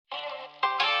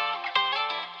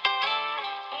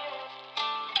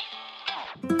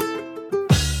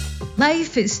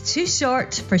Life is too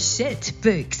short for shit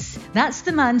books. That's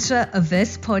the mantra of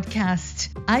this podcast.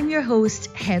 I'm your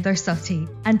host, Heather Suttie,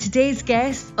 and today's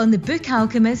guest on the book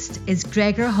Alchemist is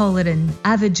Gregor Hollerin,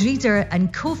 avid reader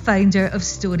and co-founder of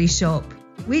Story Shop.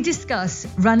 We discuss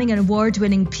running an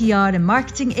award-winning PR and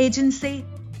marketing agency,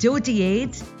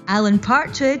 Dodiade, Alan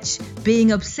Partridge,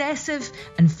 being obsessive,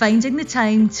 and finding the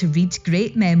time to read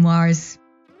great memoirs.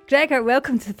 Gregor,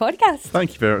 welcome to the podcast.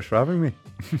 Thank you very much for having me.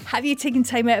 Have you taken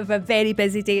time out of a very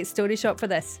busy day at Story Shop for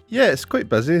this? Yeah, it's quite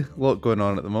busy. A lot going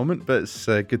on at the moment, but it's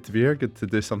good to be here, good to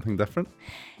do something different.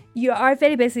 You are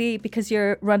very busy because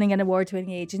you're running an award-winning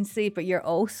agency, but you're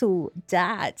also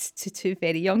dad to two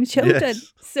very young children.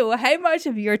 Yes. So how much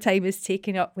of your time is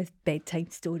taken up with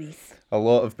bedtime stories? A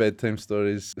lot of bedtime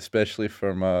stories, especially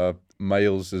for my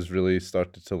Miles has really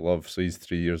started to love, so he's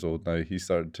 3 years old now. He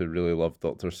started to really love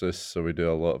Dr. Seuss, so we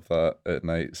do a lot of that at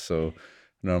night. So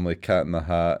normally Cat in the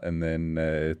Hat and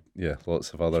then,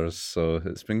 lots of others. So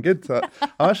it's been good. I'm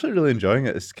actually really enjoying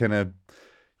it. It's kind of,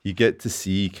 you get to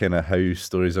see kind of how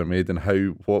stories are made and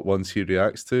what ones he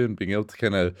reacts to, and being able to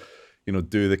kind of,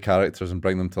 do the characters and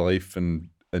bring them to life and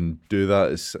do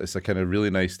that. It's a kind of really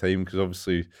nice time because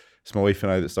obviously it's my wife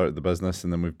and I that started the business,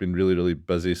 and then we've been really, really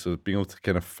busy. So being able to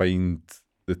kind of find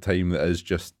the time that is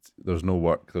just, there's no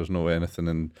work, there's no anything,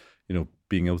 and,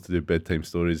 being able to do bedtime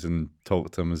stories and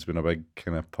talk to him has been a big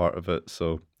kind of part of it.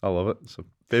 So I love it. So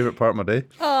favourite part of my day.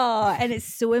 Oh, and it's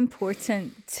so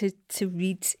important to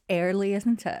read early,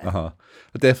 isn't it? I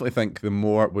definitely think the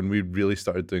more, when we really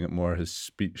started doing it more, his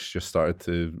speech just started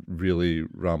to really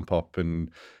ramp up, and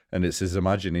it's his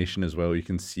imagination as well. You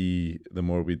can see the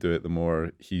more we do it, the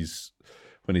more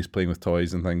when he's playing with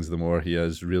toys and things, the more he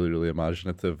is really, really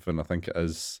imaginative. And I think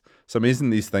it's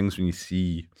amazing, these things, when you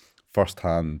see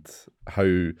firsthand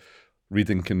how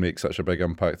reading can make such a big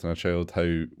impact on a child,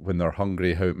 how when they're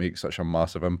hungry, how it makes such a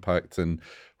massive impact, and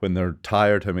when they're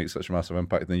tired, how it makes such a massive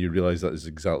impact. And then you realise that is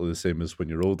exactly the same as when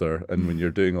you're older, and when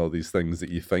you're doing all these things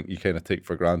that you think you kind of take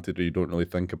for granted or you don't really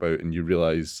think about, and you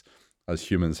realise as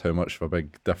humans how much of a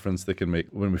big difference they can make.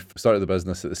 When we started the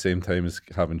business at the same time as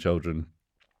having children,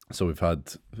 so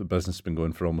the business has been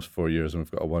going for almost 4 years, and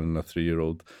we've got a 1 and a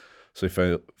 3-year-old. So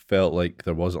we felt like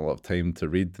there wasn't a lot of time to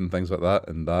read and things like that,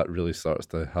 and that really starts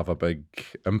to have a big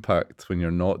impact when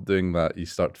you're not doing that.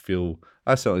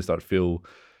 I certainly start to feel,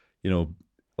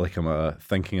 like I'm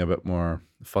thinking a bit more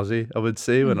fuzzy, I would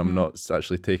say, when I'm not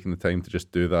actually taking the time to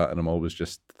just do that, and I'm always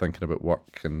just thinking about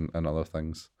work and other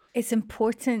things. It's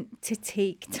important to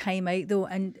take time out, though,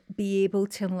 and be able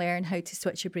to learn how to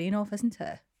switch your brain off, isn't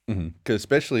it? Because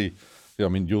especially,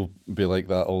 you'll be like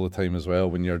that all the time as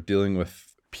well when you're dealing with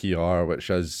PR, which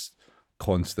is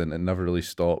constant and never really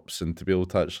stops, and to be able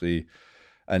to actually,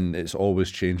 and it's always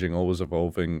changing, always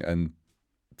evolving, and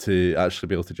to actually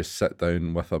be able to just sit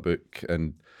down with a book.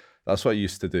 And that's what I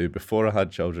used to do before I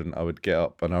had children. I would get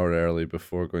up an hour early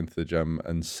before going to the gym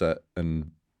and sit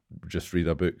and just read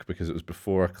a book, because it was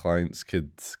before clients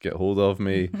could get hold of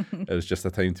me. It was just a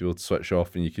time to be able to switch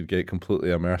off, and you could get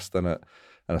completely immersed in it.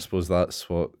 And I suppose that's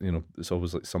what, it's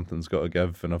always like something's got to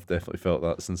give. And I've definitely felt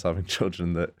that since having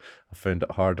children, that I found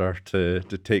it harder to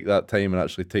take that time and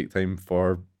actually take time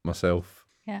for myself.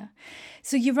 Yeah.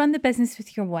 So you run the business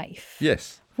with your wife.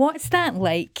 Yes. What's that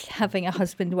like, having a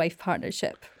husband-wife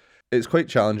partnership? It's quite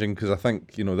challenging because I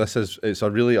think, it's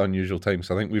a really unusual time.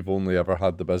 So I think we've only ever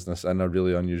had the business in a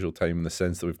really unusual time, in the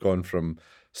sense that we've gone from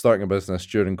starting a business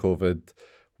during COVID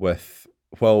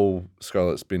while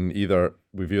Scarlett's been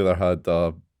we've either had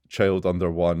a child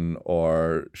under 1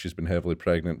 or she's been heavily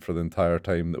pregnant for the entire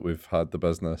time that we've had the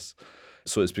business.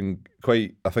 So it's been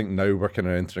quite, I think now we're kind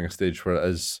of entering a stage where it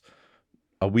is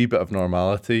a wee bit of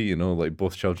normality, like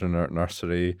both children are at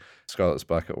nursery, Scarlett's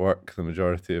back at work the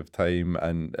majority of time,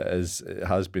 and it's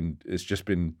just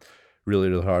been really,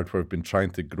 really hard, where we've been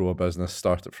trying to grow a business,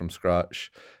 start it from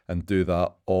scratch, and do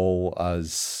that all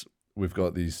as we've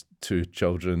got these 2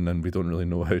 children, and we don't really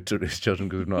know how to raise children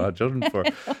because we've not had children before.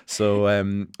 So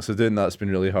doing that's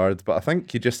been really hard. But I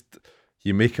think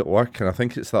you make it work, and I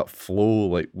think it's that flow.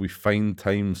 Like, we find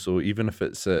time. So even if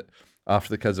it's after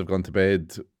the kids have gone to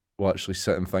bed, we'll actually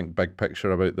sit and think big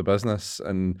picture about the business.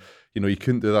 And you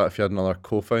couldn't do that if you had another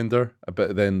co-founder.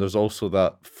 But then there's also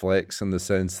that flex, in the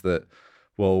sense that,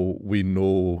 well, we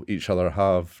know each other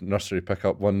have nursery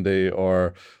pickup one day,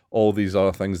 or all these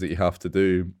other things that you have to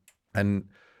do. And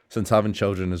since having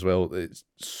children as well, it's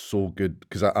so good,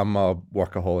 because I'm a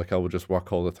workaholic. I will just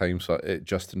work all the time. So it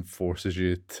just enforces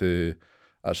you to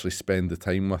actually spend the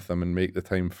time with them and make the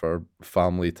time for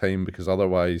family time, because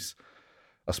otherwise,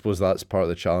 I suppose that's part of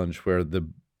the challenge, where the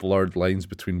blurred lines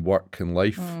between work and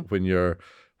life, when you're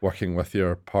working with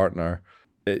your partner,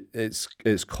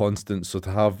 it's constant. So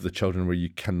to have the children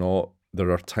where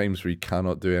there are times where you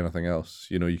cannot do anything else.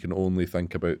 You know, you can only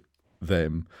think about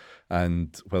them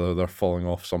and whether they're falling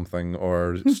off something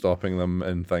or stopping them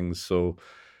in things. So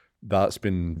that's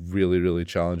been really, really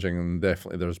challenging. And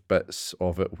definitely there's bits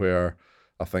of it where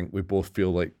I think we both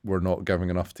feel like we're not giving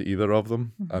enough to either of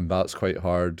them. And that's quite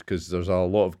hard because there's a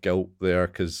lot of guilt there,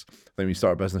 because when you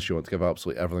start a business, you want to give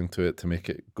absolutely everything to it to make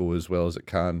it go as well as it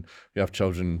can. You have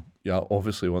children, you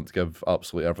obviously want to give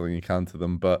absolutely everything you can to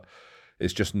them, but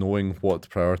it's just knowing what to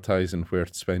prioritize and where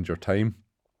to spend your time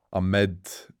amid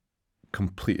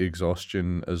complete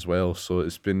exhaustion as well. So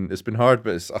it's been hard,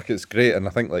 but it's great. And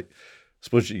I think, like,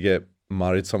 suppose you get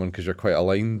married someone because you're quite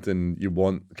aligned and you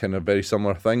want kind of very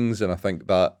similar things, and I think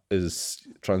that is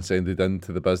transcended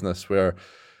into the business where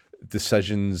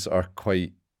decisions are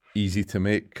quite easy to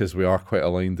make because we are quite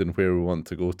aligned in where we want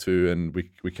to go to, and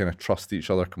we kind of trust each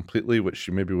other completely, which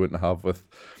you maybe wouldn't have with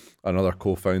another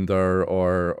co-founder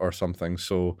or something.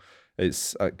 So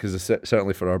it's because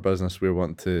certainly for our business, we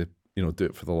want to, you know, do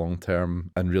it for the long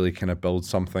term and really kind of build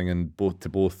something, and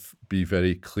both be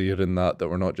very clear in that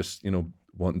we're not just, you know,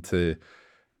 wanting to,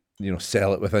 you know,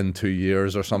 sell it within 2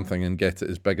 years or something and get it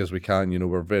as big as we can. You know,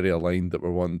 we're very aligned that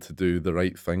we're wanting to do the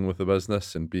right thing with the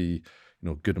business and be, you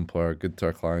know, good employer, good to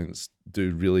our clients,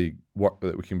 do really work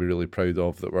that we can be really proud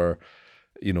of, that we're,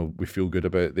 you know, we feel good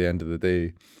about at the end of the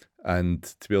day. And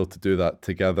to be able to do that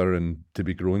together and to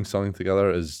be growing something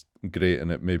together is great.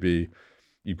 And it maybe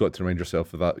you've got to remind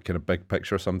yourself of that kind of big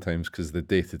picture sometimes, because the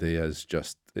day-to-day is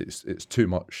just, it's too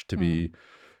much to be,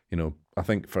 you know, I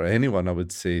think for anyone, I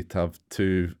would say to have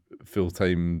two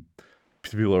full-time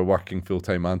people who are working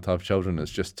full-time and to have children, it's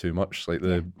just too much. Like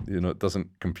you know, it doesn't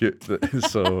compute.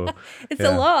 So it's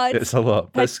a lot. It's a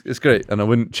lot, but it's great. And I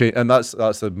wouldn't change, and that's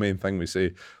the main thing we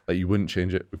say, like, you wouldn't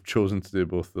change it. We've chosen to do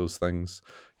both those things.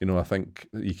 You know, I think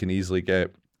you can easily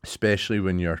get, especially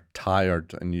when you're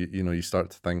tired and you know, you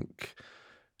start to think,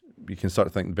 you can start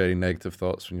to think very negative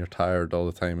thoughts when you're tired all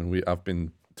the time. And I've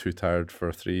been too tired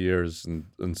for 3 years,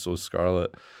 and so is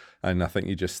Scarlett. And I think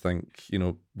you just think, you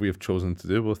know, we have chosen to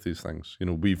do both these things. You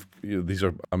know, these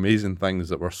are amazing things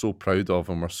that we're so proud of,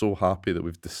 and we're so happy that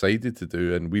we've decided to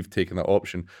do, and we've taken that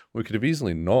option. We could have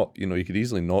easily not, you know, you could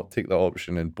easily not take that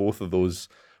option, and both of those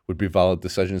would be valid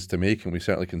decisions to make. And we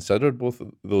certainly considered both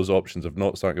of those options of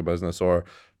not starting a business or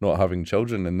not having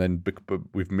children. And then but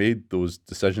we've made those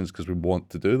decisions because we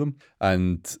want to do them.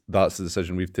 And that's the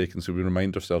decision we've taken. So we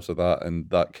remind ourselves of that, and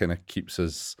that kind of keeps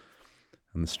us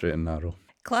in the straight and narrow.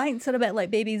 Clients are a bit like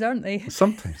babies, aren't they?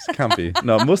 Sometimes, can be.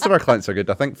 No, most of our clients are good.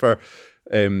 I think for,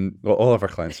 well, all of our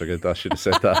clients are good. I should have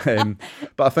said that.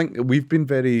 But I think we've been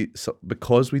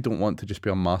because we don't want to just be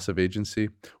a massive agency,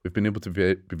 we've been able to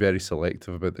be very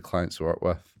selective about the clients we work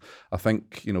with. I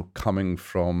think, you know, coming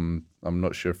from, I'm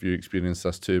not sure if you experience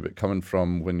this too, but coming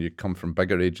from, when you come from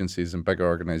bigger agencies and bigger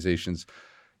organizations,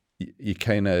 you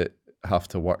kind of have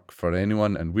to work for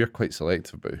anyone. And we're quite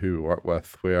selective about who we work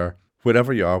with,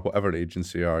 wherever you are, whatever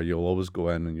agency you are, you'll always go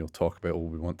in and you'll talk about,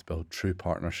 we want to build true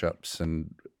partnerships,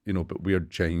 and, you know, but we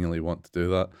genuinely want to do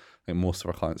that. I think most of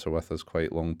our clients are with us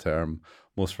quite long term.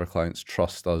 Most of our clients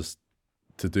trust us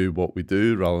to do what we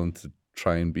do rather than to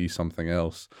try and be something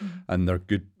else. And they're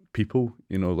good people,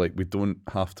 you know, like, we don't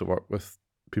have to work with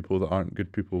people that aren't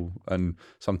good people. And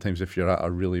sometimes if you're at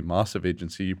a really massive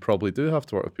agency, you probably do have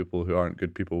to work with people who aren't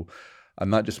good people.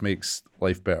 And that just makes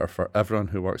life better for everyone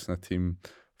who works in a team.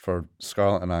 For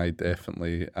Scarlett and I,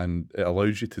 definitely, and it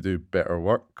allows you to do better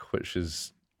work, which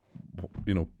is,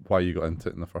 you know, why you got into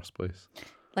it in the first place.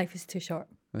 Life is too short.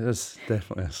 It is,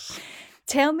 definitely is.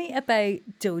 Tell me about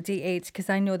Dodie Aid, because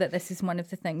I know that this is one of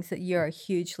the things that you're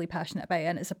hugely passionate about,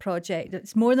 and it's a project.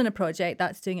 It's more than a project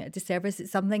that's doing it a disservice.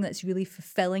 It's something that's really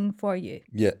fulfilling for you.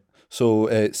 Yeah. So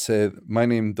it's My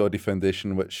Name Dodie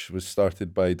Foundation, which was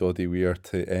started by Dodie Weir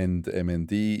to end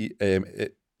MND.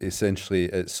 Essentially,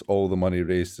 it's all the money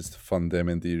raised is to fund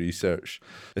MND research.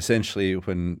 Essentially,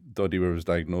 when Dodie Weir was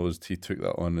diagnosed, he took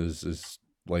that on as his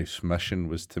life's mission,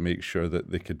 was to make sure that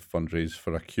they could fundraise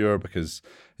for a cure, because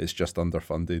it's just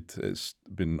underfunded. It's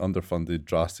been underfunded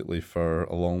drastically for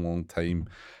a long, long time.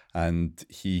 And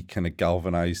he kind of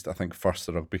galvanised, I think, first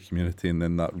the rugby community, and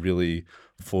then that really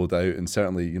flowed out. And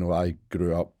certainly, you know, I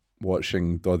grew up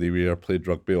watching Dodie Weir, played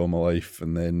rugby all my life,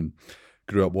 and then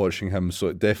grew up watching him, so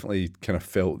it definitely kind of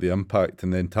felt the impact.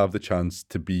 And then to have the chance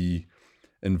to be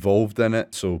involved in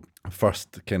it, so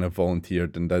first kind of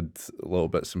volunteered and did little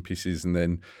bits and pieces, and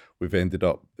then we've ended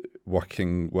up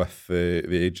working with the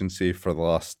agency for the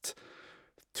last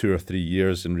 2 or 3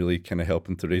 years and really kind of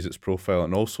helping to raise its profile,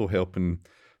 and also helping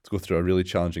go through a really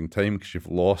challenging time because you've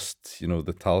lost,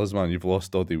 the talisman, you've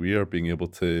lost Doddy Weir being able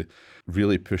to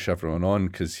really push everyone on,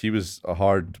 because he was a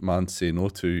hard man to say no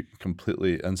to,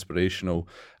 completely inspirational.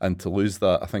 And to lose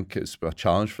that, I think it's a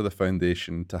challenge for the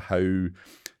foundation to how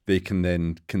they can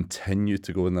then continue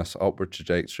to go in this upward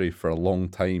trajectory for a long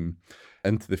time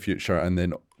into the future, and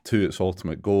then to its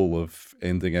ultimate goal of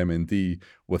ending MND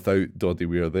without Doddy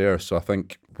Weir there. So I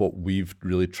think what we've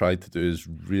really tried to do is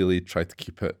really try to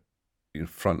keep it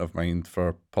front of mind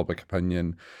for public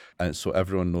opinion, and so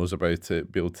everyone knows about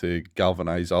it, be able to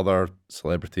galvanise other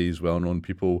celebrities, well-known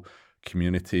people,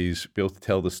 communities, be able to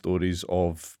tell the stories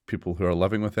of people who are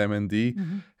living with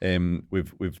MND.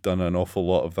 We've done an awful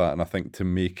lot of that, and I think to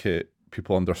make it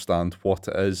people understand what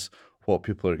it is, what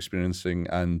people are experiencing,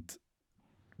 and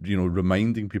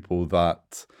reminding people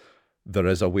that there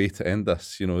is a way to end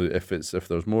this. If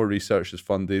there's more research is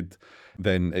funded,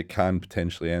 then it can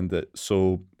potentially end it.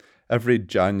 So every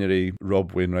January,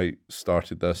 Rob Wainwright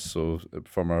started this. So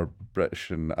from our British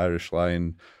and Irish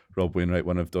Lion, Rob Wainwright,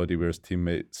 one of Doddy Weir's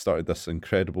teammates, started this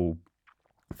incredible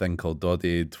thing called Doddy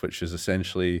Aid, which is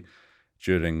essentially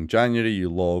during January you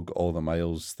log all the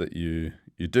miles that you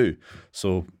do.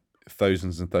 So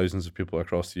thousands and thousands of people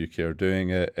across the UK are doing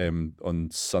it. On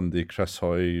Sunday, Chris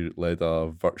Hoy led a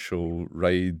virtual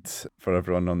ride for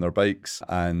everyone on their bikes,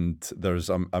 and there's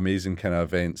amazing kind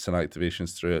of events and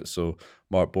activations through it. So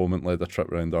Mark Bowman led a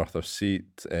trip around Arthur's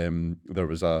Seat. There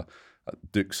was a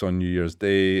Dukes on New Year's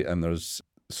Day, and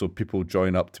so people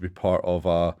join up to be part of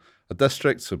a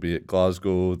district, so be it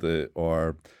Glasgow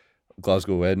or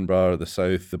Glasgow, Edinburgh, the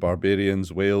South, the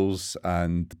Barbarians, Wales,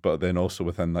 but then also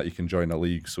within that you can join a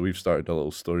league. So we've started a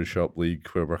little story shop league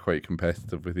where we're quite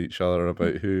competitive with each other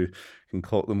about who can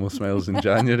clock the most miles in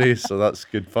January. So that's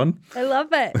good fun. I love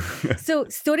it. So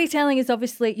storytelling is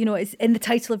obviously, it's in the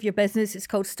title of your business. It's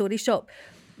called Story Shop.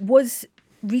 Was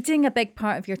reading a big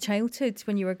part of your childhood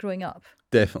when you were growing up?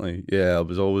 Definitely, yeah. I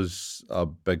was always a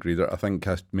big reader. I think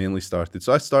I mainly started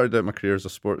out my career as a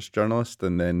sports journalist,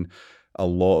 and then a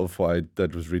lot of what I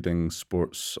did was reading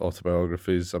sports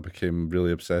autobiographies. I became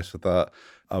really obsessed with that.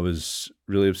 I was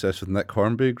really obsessed with Nick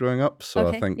Hornby growing up. So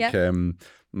I think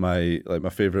my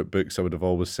favourite books, I would have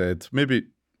always said, maybe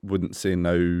wouldn't say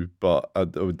now, but I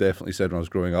would definitely said when I was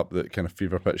growing up that kind of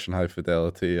Fever Pitch and High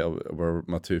Fidelity were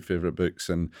my two favourite books,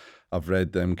 and I've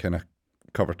read them kind of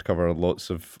cover to cover lots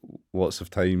of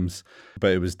times.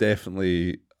 But it was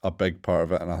definitely a big part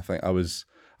of it, and I think I'm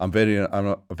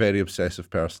a very obsessive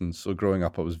person. So growing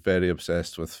up, I was very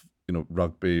obsessed with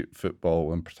rugby,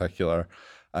 football in particular,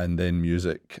 and then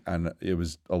music. And it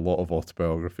was a lot of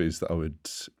autobiographies that I would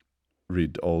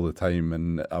read all the time,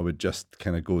 and I would just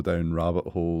kind of go down rabbit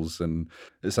holes. And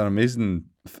it's an amazing,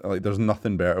 there's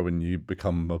nothing better when you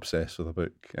become obsessed with a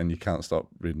book and you can't stop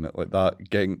reading it. Like that,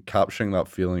 capturing that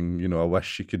feeling. I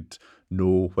wish you could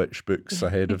know which books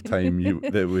ahead of time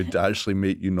that would actually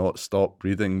make you not stop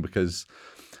reading,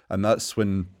 and that's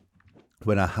when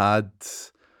I had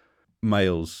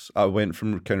miles. I went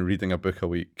from kind of reading a book a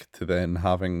week to then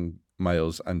having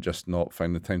miles and just not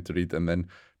finding the time to read, and then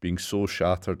being so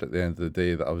shattered at the end of the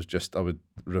day that I would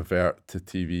revert to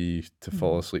TV to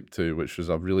fall asleep to, which was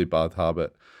a really bad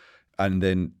habit. And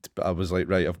then I was like,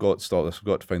 right, I've got to stop this. I've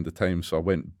got to find the time. So I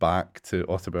went back to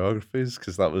autobiographies,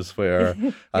 because that was where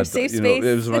safe space.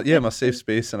 It was my safe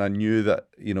space. And I knew that,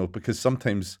 because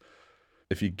sometimes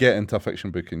if you get into a fiction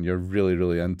book and you're really,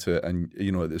 really into it, and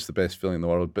it's the best feeling in the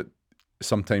world, but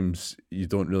sometimes you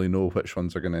don't really know which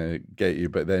ones are going to get you.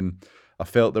 But then I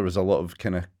felt there was a lot of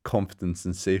kind of confidence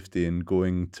and safety in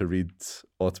going to read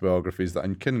autobiographies that I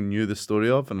kind of knew the story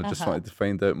of, and I just wanted to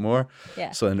find out more.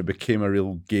 Yeah. So then it became a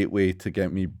real gateway to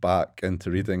get me back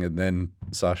into reading, and then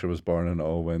Sasha was born and it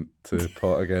all went to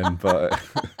pot again. But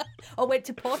all went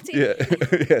to potty? Yeah,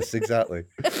 yes, exactly.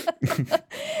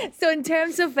 So in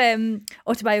terms of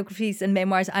autobiographies and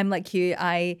memoirs, I'm like you.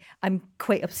 I'm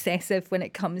quite obsessive when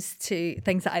it comes to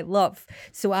things that I love.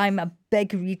 So I'm a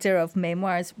big reader of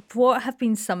memoirs. What have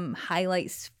been some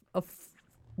highlights of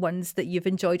ones that you've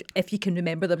enjoyed, if you can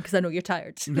remember them, because I know you're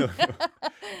tired? No.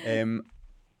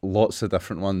 Lots of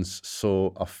different ones.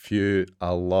 So a few,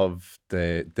 I loved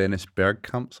Dennis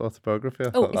Bergkamp's autobiography. I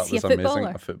thought that was amazing.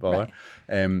 A footballer.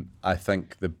 Right. I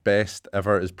think the best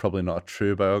ever is probably not a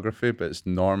true biography, but it's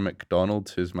Norm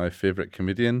Macdonald, who's my favourite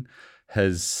comedian.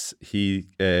 His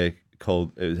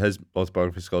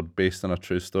autobiography is called Based on a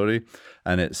True Story,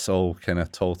 and it's all kind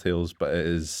of tall tales, but it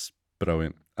is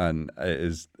brilliant. And it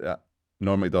is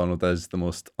Norm Macdonald is the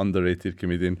most underrated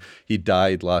comedian. He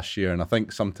died last year, and I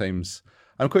think sometimes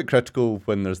I'm quite critical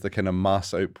when there's the kind of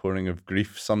mass outpouring of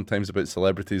grief sometimes about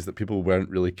celebrities that people weren't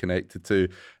really connected to.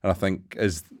 And I think,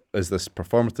 is this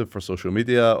performative for social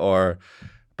media or...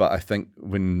 But I think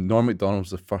when Norm Macdonald was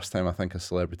the first time I think a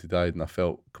celebrity died, and I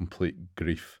felt complete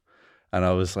grief. And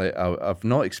I was like, I've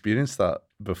not experienced that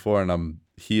before, and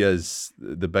he is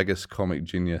the biggest comic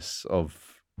genius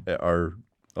of our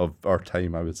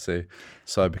time, I would say.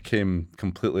 So I became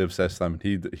completely obsessed with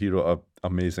him. He wrote an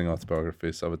amazing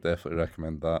autobiography, so I would definitely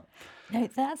recommend that. Now,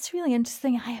 that's really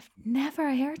interesting. I have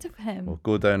never heard of him. We'll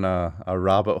go down a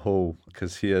rabbit hole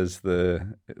because he is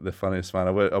the funniest man.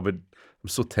 I'm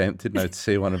so tempted now to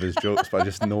say one of his jokes, but I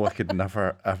just know I could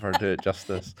never, ever do it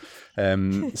justice.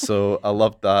 So I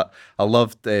loved that. I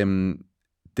loved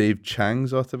Dave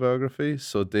Chang's autobiography.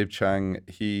 So Dave Chang,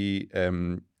 he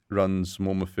runs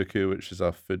Momofuku, which is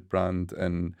a food brand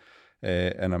in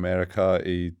America.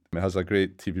 He has a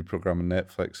great TV program on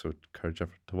Netflix, so I encourage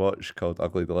everyone to watch, called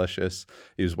Ugly Delicious.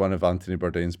 He was one of Anthony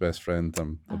Bourdain's best friends.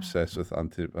 I'm obsessed with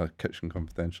Kitchen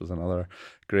Confidential is another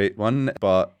great one.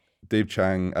 But Dave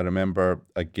Chang, I remember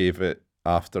I gave it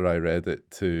after I read it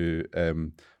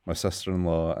to my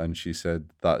sister-in-law, and she said,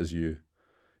 "That is you.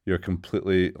 You're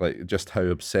completely, like, just how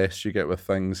obsessed you get with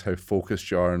things, how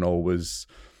focused you are, and always,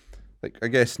 like, I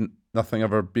guess nothing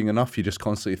ever being enough. You just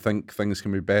constantly think things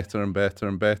can be better and better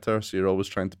and better, so you're always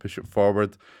trying to push it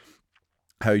forward.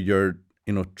 How you're,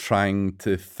 trying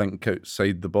to think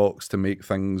outside the box to make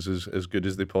things as good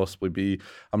as they possibly be.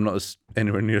 I'm not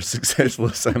anywhere near successful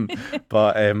as him,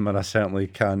 but and I certainly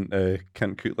can't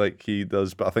cook like he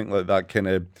does. But I think like that kind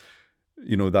of,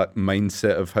 that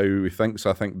mindset of how we think. So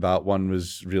I think that one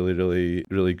was really, really,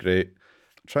 really great.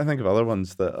 I'm trying to think of other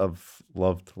ones that I've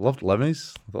loved. Loved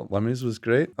Limmy's. I thought Limmy's was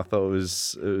great. I thought it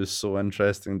was so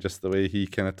interesting, just the way he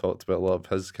kind of talked about a lot of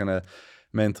his kind of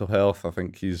mental health. I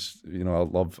think he's,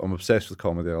 I'm obsessed with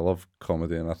comedy. I love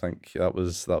comedy, and I think that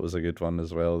was a good one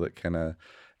as well. That kind of,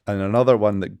 and another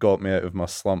one that got me out of my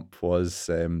slump was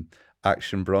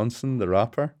Action Bronson, the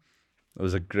rapper. It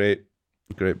was a great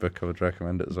book. I would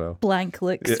recommend it as well. Blank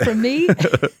looks from me.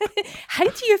 How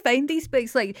do you find these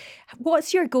books? Like,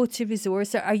 what's your go-to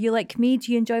resource? Are you like me?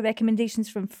 Do you enjoy recommendations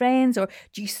from friends, or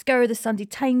do you scour the Sunday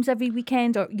Times every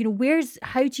weekend, or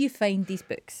how do you find these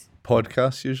books?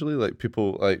 Podcasts usually, like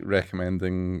people like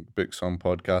recommending books on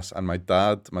podcasts. And my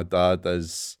dad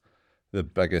is the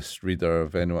biggest reader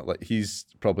of anyone. Like, he's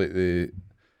probably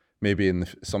maybe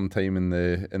sometime in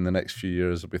the next few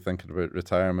years I'll be thinking about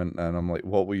retirement, and I'm like,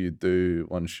 what will you do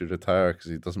once you retire? Because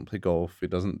he doesn't play golf, he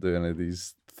doesn't do any of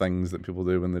these things that people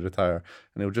do when they retire,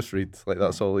 and he'll just read. Like,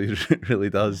 that's all he really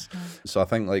does. So I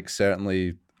think, like,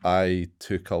 certainly I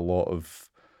took a lot of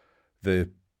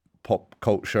the pop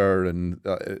culture and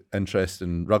interest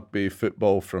in rugby,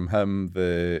 football from him,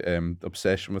 the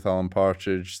obsession with Alan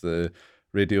Partridge, the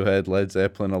Radiohead, Led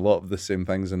Zeppelin, a lot of the same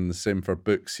things, and the same for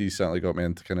books. He certainly got me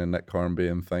into kind of Nick Hornby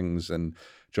and things, and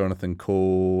Jonathan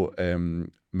Coe,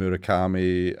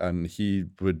 Murakami, and he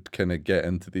would kind of get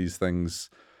into these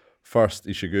things first,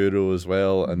 Ishiguro as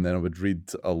well, and then I would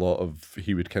read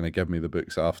he would kind of give me the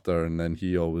books after, and then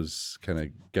he always kind of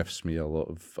gifts me a lot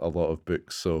of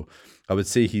books. So I would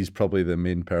say he's probably the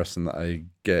main person that I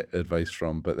get advice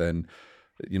from. But then,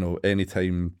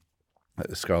 anytime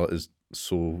Scarlett is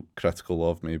so critical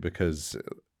of me because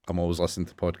I'm always listening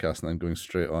to podcasts and then going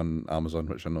straight on Amazon,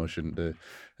 which I know I shouldn't do,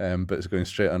 but it's going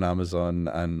straight on Amazon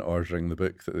and ordering the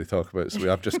book that they talk about.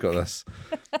 So I've just got this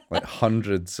like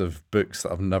hundreds of books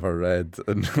that I've never read,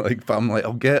 and like, but I'm like,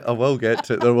 I will get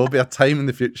to it. There will be a time in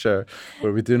the future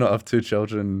where we do not have 2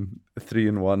 children, 3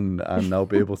 and 1, and I'll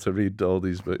be able to read all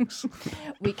these books.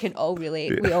 We can all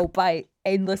relate. Yeah. We all buy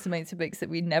endless amounts of books that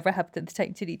we never have the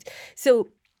time to read.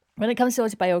 So when it comes to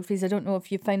autobiographies, I don't know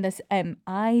if you found this,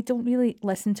 I don't really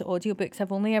listen to audiobooks.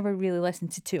 I've only ever really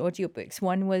listened to 2 audiobooks.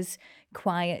 One was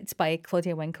Quiet by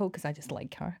Claudia Winkle, because I just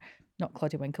like her. Not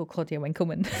Claudia Winkle, Claudia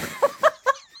Winkleman.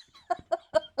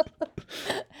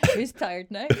 Who's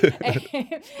tired now?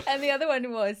 And the other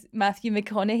one was Matthew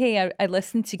McConaughey. I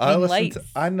listened to Green Lights.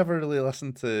 I never really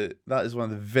listened to... That is one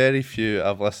of the very few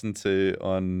I've listened to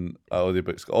on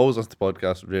audiobooks. Always listen to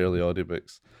podcasts, rarely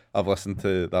audiobooks. I've listened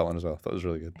to that one as well. That was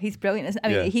really good. He's brilliant. I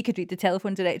mean, he could read the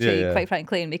telephone directory, quite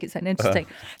frankly, and make it sound interesting.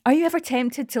 Are you ever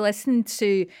tempted to listen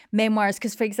to memoirs?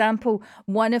 Because, for example,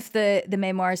 one of the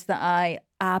memoirs that I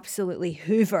absolutely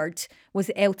hoovered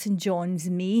was Elton John's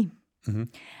Me. Mm-hmm.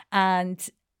 And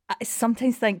I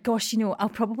sometimes think, gosh, I'll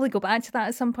probably go back to that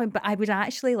at some point, but I would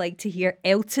actually like to hear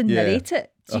Elton narrate it.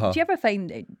 Do you ever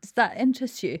find it? Does that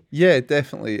interest you? Yeah,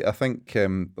 definitely. I think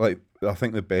I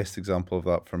think the best example of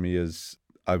that for me is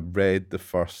I read the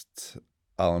first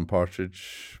Alan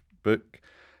Partridge book,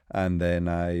 and then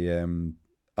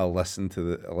I listened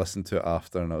to it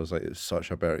after, and I was like, it's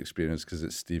such a better experience because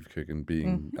it's Steve Coogan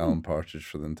being Alan Partridge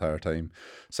for the entire time.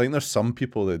 So I think there's some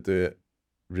people that do it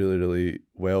really, really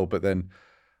well, but then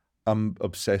I'm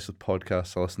obsessed with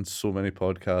podcasts. I listen to so many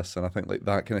podcasts, and I think like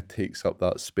that kind of takes up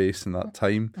that space and that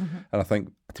time. And I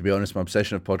think, to be honest, my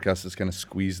obsession of podcasts has kind of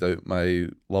squeezed out my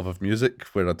love of music,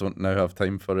 where I don't now have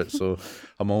time for it. So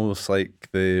I'm almost like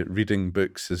the reading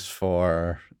books is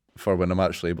for when I'm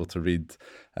actually able to read,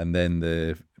 and then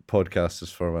the podcast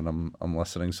is for when I'm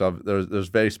listening. So there's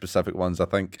very specific ones. I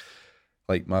think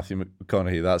like Matthew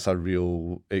McConaughey, that's a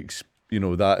real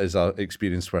that is a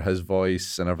experience for his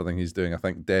voice and everything he's doing. I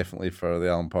think definitely for the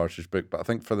Alan Partridge book, but I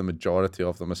think for the majority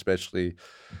of them, especially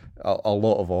a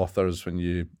lot of authors, when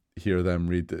you hear them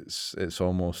read, it's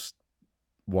almost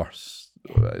worse.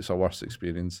 It's a worse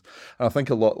experience. And I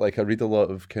think I read a lot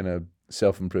of kind of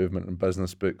self-improvement and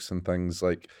business books and things.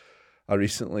 Like I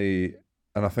recently,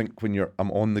 and I think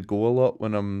I'm on the go a lot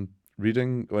when I'm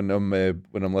reading, when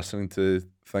I'm listening to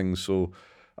things. So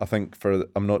I think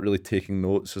I'm not really taking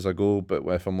notes as I go, but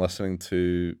if I'm listening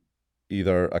to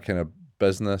either a kind of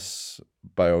business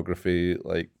biography,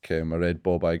 like I read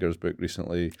Bob Iger's book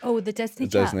recently. Oh, the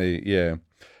Disney yeah.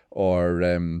 Or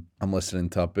I'm listening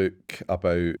to a book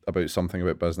about something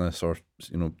about business, or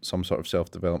some sort of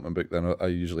self-development book. Then I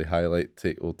usually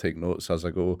take notes as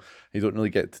I go. You don't really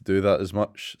get to do that as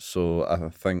much, so I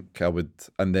think I would.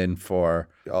 And then for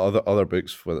other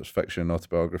books, whether it's fiction,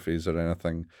 autobiographies, or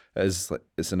anything, it's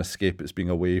an escape. It's being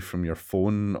away from your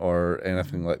phone or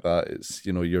anything like that. It's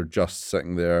you're just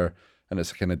sitting there, and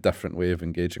it's a kind of different way of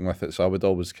engaging with it. So I would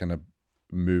always kind of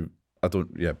move.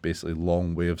 Basically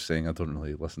long way of saying I don't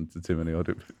really listen to too many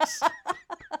audiobooks.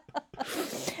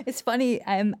 It's funny.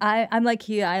 I'm like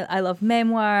you. I love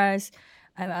memoirs.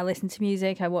 I listen to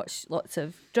music. I watch lots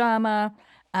of drama.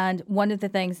 And one of the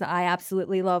things that I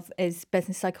absolutely love is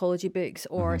business psychology books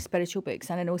or spiritual books.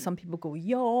 And I know some people go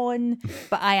yawn,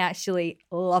 but I actually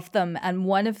love them. And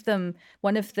one of the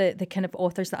kind of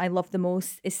authors that I love the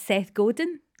most is Seth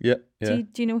Godin. Yeah. Do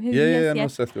you know who he is? Yeah, I know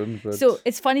Seth Godin. So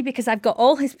it's funny because I've got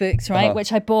all his books, right,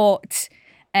 which I bought.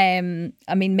 I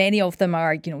mean, many of them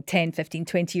are, 10, 15,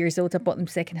 20 years old. I bought them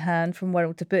secondhand from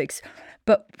World of Books.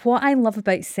 But what I love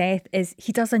about Seth is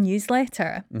he does a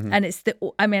newsletter. And it's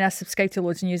I subscribe to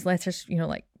loads of newsletters,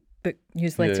 like book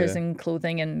newsletters and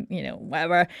clothing and,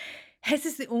 whatever. His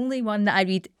is the only one that I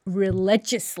read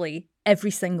religiously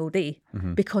every single day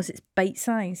because it's bite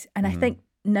size. And I think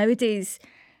nowadays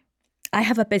I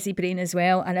have a busy brain as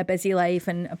well, and a busy life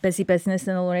and a busy business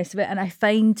and all the rest of it. And I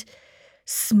find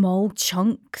small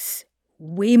chunks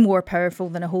way more powerful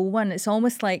than a whole one. It's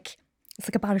almost like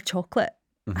a bar of chocolate.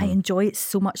 I enjoy it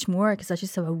so much more because I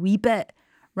just have a wee bit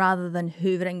rather than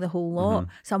hoovering the whole lot.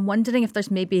 So I'm wondering if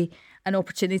there's maybe an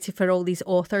opportunity for all these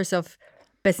authors of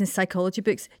business psychology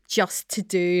books just to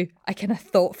do a kind of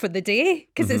thought for the day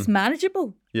because it's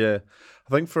manageable. Yeah.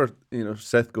 I think for,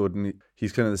 Seth Godin,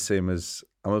 he's kind of the same as,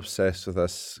 I'm obsessed with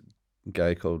this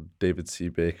guy called David C.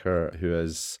 Baker,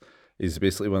 he's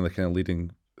basically one of the kind of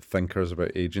leading thinkers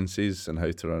about agencies and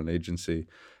how to run an agency.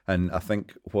 And I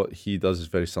think what he does is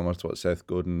very similar to what Seth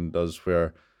Godin does,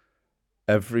 where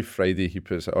every Friday he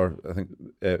puts, or I think,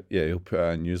 he'll put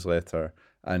out a newsletter,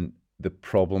 and the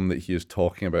problem that he is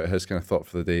talking about, his kind of thought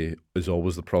for the day, is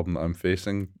always the problem that I'm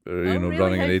facing. Really?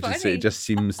 Running an How agency, funny. it just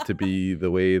seems to be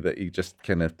the way that he just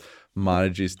kind of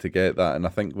manages to get that. And I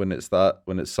think when it's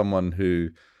someone who,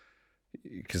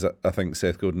 because I think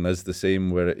Seth Godin is the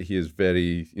same, where he is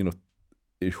very,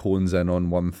 he hones in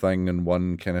on one thing and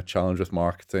one kind of challenge with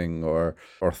marketing or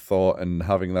thought, and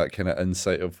having that kind of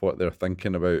insight of what they're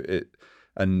thinking about it.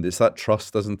 And it's that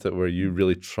trust, isn't it, where you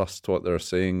really trust what they're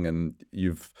saying, and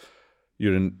you're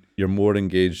more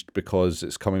engaged because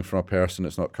it's coming from a person.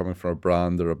 It's not coming from a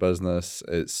brand or a business.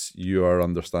 It's you are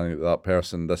understanding that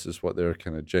person, this is what they're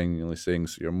kind of genuinely saying.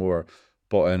 So you're more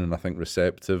bought in and I think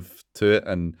receptive to it.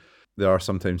 And they are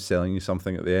sometimes selling you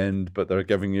something at the end, but they're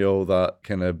giving you all that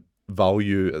kind of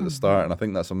value at the start. And I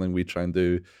think that's something we try and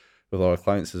do with our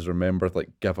clients, is remember, like,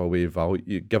 give away value.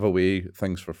 You give away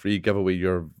things for free, give away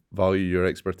your value, your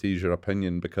expertise, your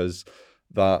opinion, because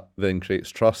that then creates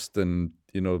trust, and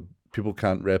people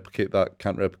can't replicate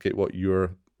what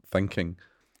you're thinking.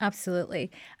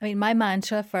 Absolutely. I mean, my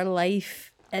mantra for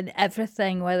life and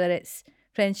everything, whether it's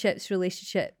friendships,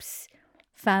 relationships,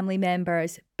 family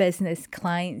members, business,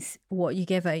 clients, what you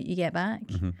give out, you get back.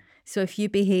 So if you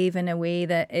behave in a way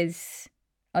that is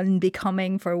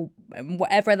unbecoming for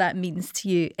whatever that means to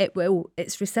you,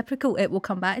 it's reciprocal. It will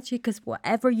come back to you, because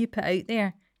whatever you put out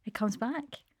there, it comes back.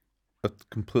 I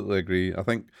completely agree. I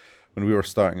think when we were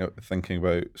thinking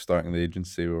about starting the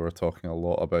agency, we were talking a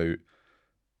lot about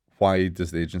why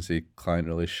does the agency client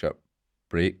relationship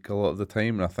break a lot of the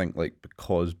time. And I think like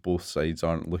because both sides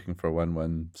aren't looking for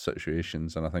win-win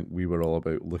situations, and I think we were all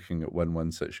about looking at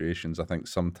win-win situations. I think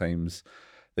sometimes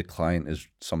the client is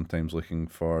sometimes looking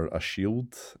for a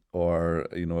shield, or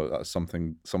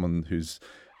someone who's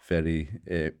very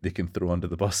they can throw under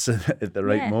the bus at the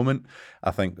right moment.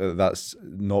 I think that's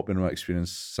not been my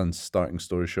experience since starting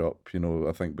Story Shop.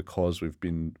 I think because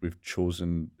we've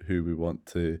chosen who we want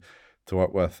to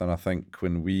work with, and I think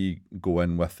when we go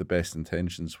in with the best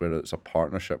intentions, where it's a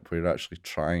partnership, where you're actually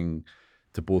trying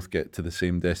to both get to the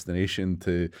same destination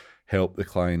to help the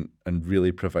client and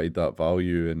really provide that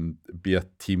value and be a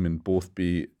team and both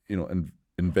be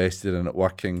invested in it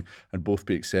working, and both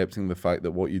be accepting the fact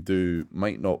that what you do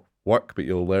might not work, but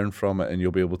you'll learn from it and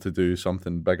you'll be able to do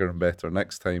something bigger and better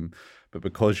next time. But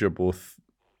because you're both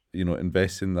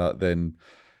investing in that, then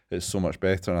it's so much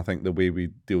better. And I think the way we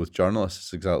deal with journalists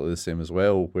is exactly the same as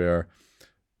well, where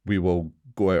we will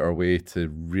go out our way to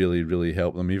really, really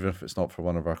help them, even if it's not for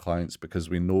one of our clients, because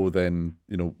we know then,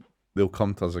 they'll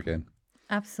come to us again.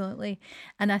 Absolutely.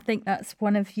 And I think that's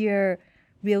one of your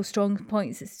real strong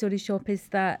points at Story Shop, is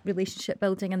that relationship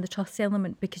building and the trust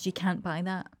element, because you can't buy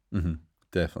that. Mm-hmm.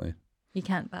 Definitely. You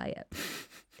can't buy it.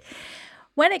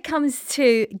 When it comes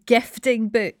to gifting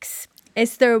books,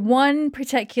 is there one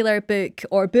particular book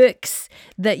or books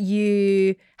that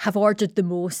you have ordered the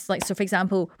most? Like, so for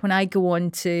example, when I go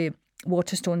on to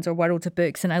Waterstones or World of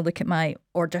Books and I look at my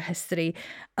order history,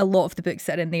 a lot of the books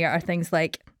that are in there are things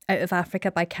like Out of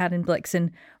Africa by Karen Blix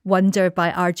and Wonder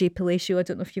by R.J. Palacio. I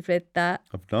don't know if you've read that.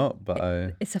 I've not, but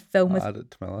it's a film I'll add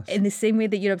it to my list. In the same way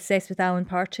that you're obsessed with Alan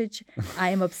Partridge, I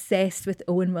am obsessed with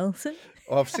Owen Wilson.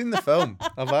 Oh, I've seen the film.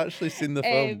 I've actually seen the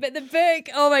film. But the book,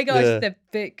 oh my gosh, the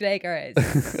book, Gregor,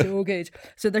 is so good.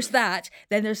 So there's that.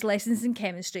 Then there's Lessons in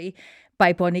Chemistry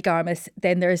by Bonnie Garmus.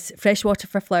 Then there's Freshwater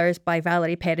for Flowers by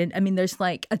Valerie Perrin. I mean, there's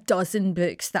like a dozen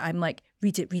books that I'm like,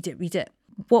 read it, read it, read it.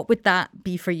 What would that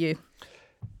be for you?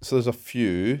 So there's a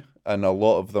few, and a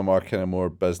lot of them are kind of more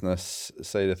business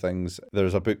side of things.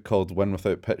 There's a book called Win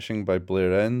Without Pitching by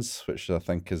Blair Enns, which I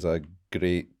think is a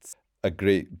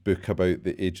great book about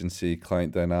the agency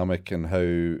client dynamic and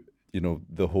how,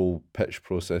 the whole pitch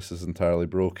process is entirely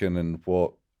broken and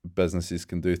what businesses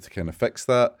can do to kind of fix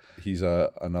that. He's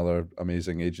another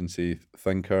amazing agency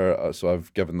thinker. So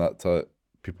I've given that to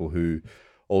people who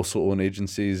also own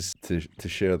agencies to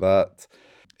share that.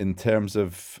 In terms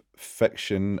of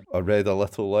fiction, I read A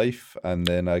Little Life, and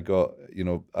then I got,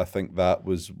 I think that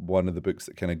was one of the books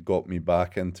that kind of got me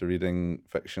back into reading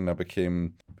fiction. I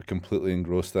became completely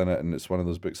engrossed in it, and it's one of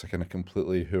those books I kind of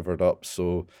completely hoovered up.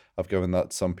 So I've given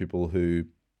that to some people who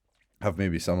have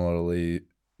maybe similarly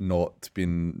not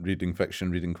been reading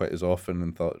quite as often,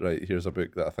 and thought, right, here's a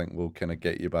book that I think will kind of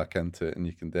get you back into it and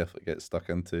you can definitely get stuck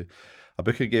into. A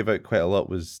book I gave out quite a lot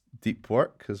was Deep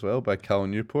Work as well by Cal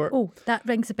Newport. Oh, that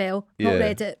rings a bell. Not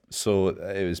read it. So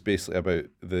it was basically about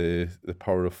the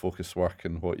power of focused work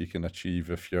and what you can achieve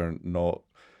if you're not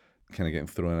kind of getting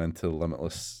thrown into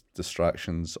limitless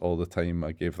distractions all the time.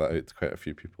 I gave that out to quite a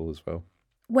few people as well.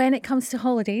 When it comes to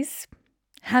holidays,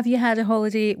 have you had a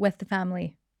holiday with the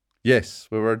family? Yes,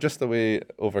 we were just away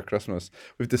over Christmas.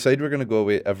 We've decided we're going to go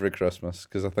away every Christmas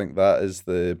because I think that is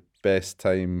the best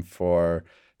time for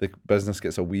the business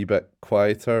gets a wee bit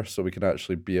quieter so we can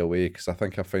actually be away, because I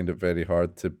think I find it very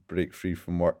hard to break free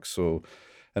from work. So,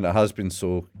 and it has been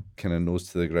so kind of nose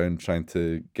to the ground trying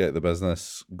to get the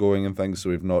business going and things. So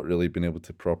we've not really been able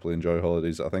to properly enjoy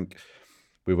holidays. I think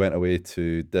we went away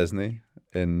to Disney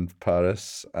in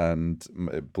Paris and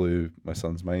it blew my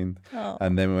son's mind. Oh.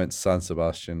 And then we went to San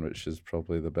Sebastian, which is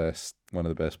probably one of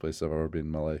the best places I've ever been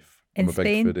in my life. In I'm a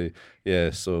Spain? big foodie.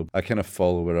 Yeah, so I kind of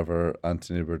follow wherever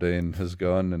Anthony Bourdain has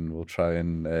gone, and we'll try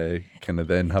and kind of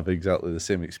then have exactly the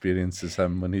same experience as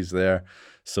him when he's there.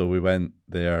 So we went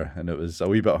there, and it was a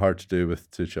wee bit hard to do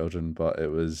with two children, but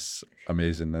it was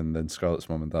amazing. And then Scarlett's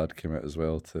mum and dad came out as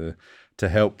well to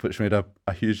help, which made a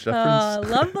huge difference. Oh,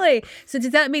 lovely. So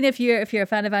does that mean if you're a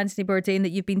fan of Anthony Bourdain that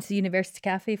you've been to University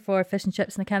Cafe for fish and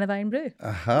chips and a can of iron brew?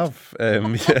 I have,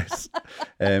 yes.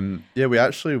 Yeah, we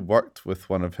actually worked with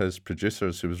one of his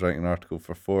producers who was writing an article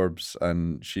for Forbes,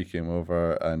 and she came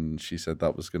over and she said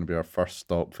that was going to be our first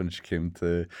stop when she came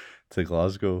to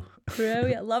Glasgow.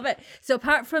 Brilliant, love it. So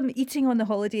apart from eating on the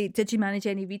holiday, did you manage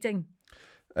any reading?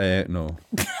 No.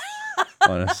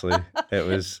 Honestly, it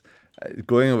was...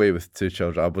 Going away with two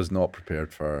children, I was not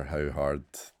prepared for how hard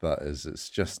that is.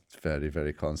 It's just very,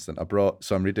 very constant.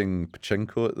 I'm reading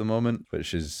Pachinko at the moment,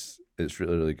 which is it's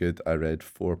really, really good. I read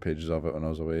 4 pages of it when I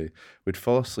was away. We'd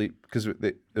fall asleep because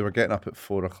they were getting up at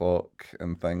 4 o'clock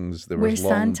and things. There was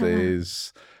long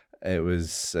days. It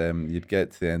was, you'd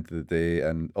get to the end of the day,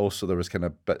 and also there was kind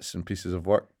of bits and pieces of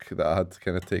work that I had to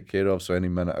kind of take care of. So any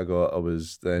minute I got, I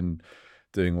was then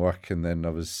doing work, and then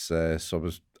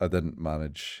I didn't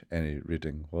manage any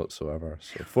reading whatsoever.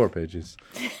 So 4 pages.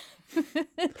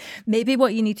 Maybe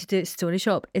what you need to do at Story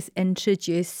Shop is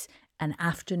introduce an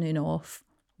afternoon off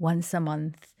once a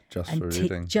month. Just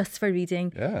for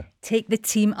reading. Yeah. Take the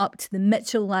team up to the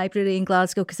Mitchell Library in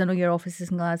Glasgow, because I know your office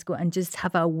is in Glasgow, and just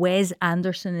have a Wes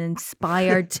Anderson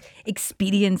inspired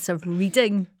experience of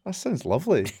reading. That sounds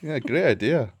lovely. Yeah, great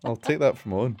idea. I'll take that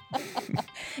from on.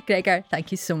 Gregor,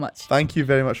 thank you so much. Thank you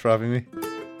very much for having me.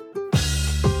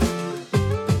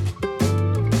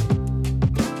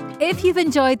 If you've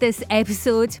enjoyed this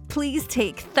episode, please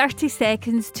take 30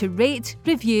 seconds to rate,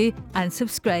 review and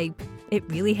subscribe. It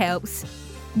really helps.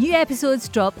 New episodes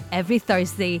drop every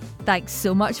Thursday. Thanks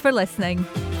so much for listening.